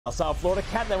A South Florida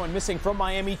cat that went missing from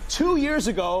Miami 2 years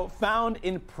ago, found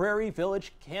in Prairie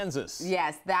Village, Kansas.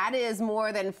 Yes, that is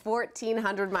more than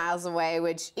 1,400 miles away,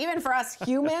 which even for us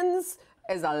humans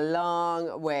is a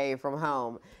long way from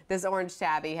home. This orange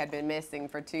tabby had been missing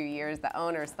for 2 years. The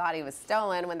owners thought he was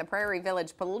stolen when the Prairie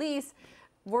Village police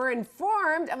were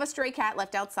informed of a stray cat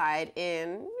left outside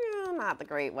in not the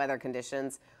great weather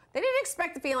conditions. They didn't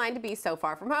expect the feline to be so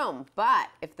far from home. But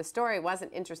if the story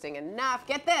wasn't interesting enough,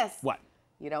 get this. What?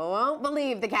 You won't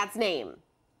believe the cat's name.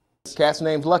 Cat's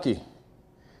name's Lucky.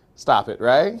 Stop it,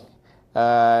 right?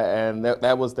 And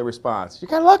that was the response. You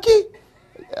got Lucky?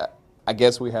 I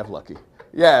guess we have Lucky.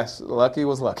 Yes, Lucky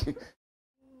was lucky.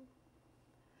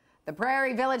 The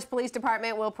Prairie Village Police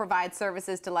Department will provide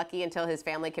services to Lucky until his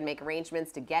family can make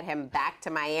arrangements to get him back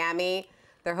to Miami.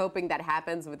 They're hoping that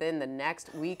happens within the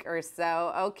next week or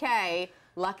so. Okay,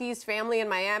 Lucky's family in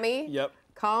Miami. Yep.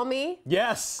 Call me.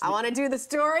 Yes. I want to do the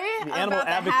story animal about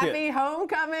advocate the happy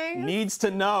homecoming. Needs to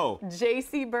know.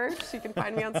 JC Birch. You can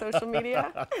find me on social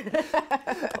media.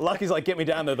 Lucky's like, get me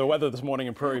down there. The weather this morning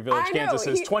in Prairie Village, I know, Kansas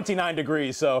is 29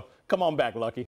 degrees, so come on back, Lucky.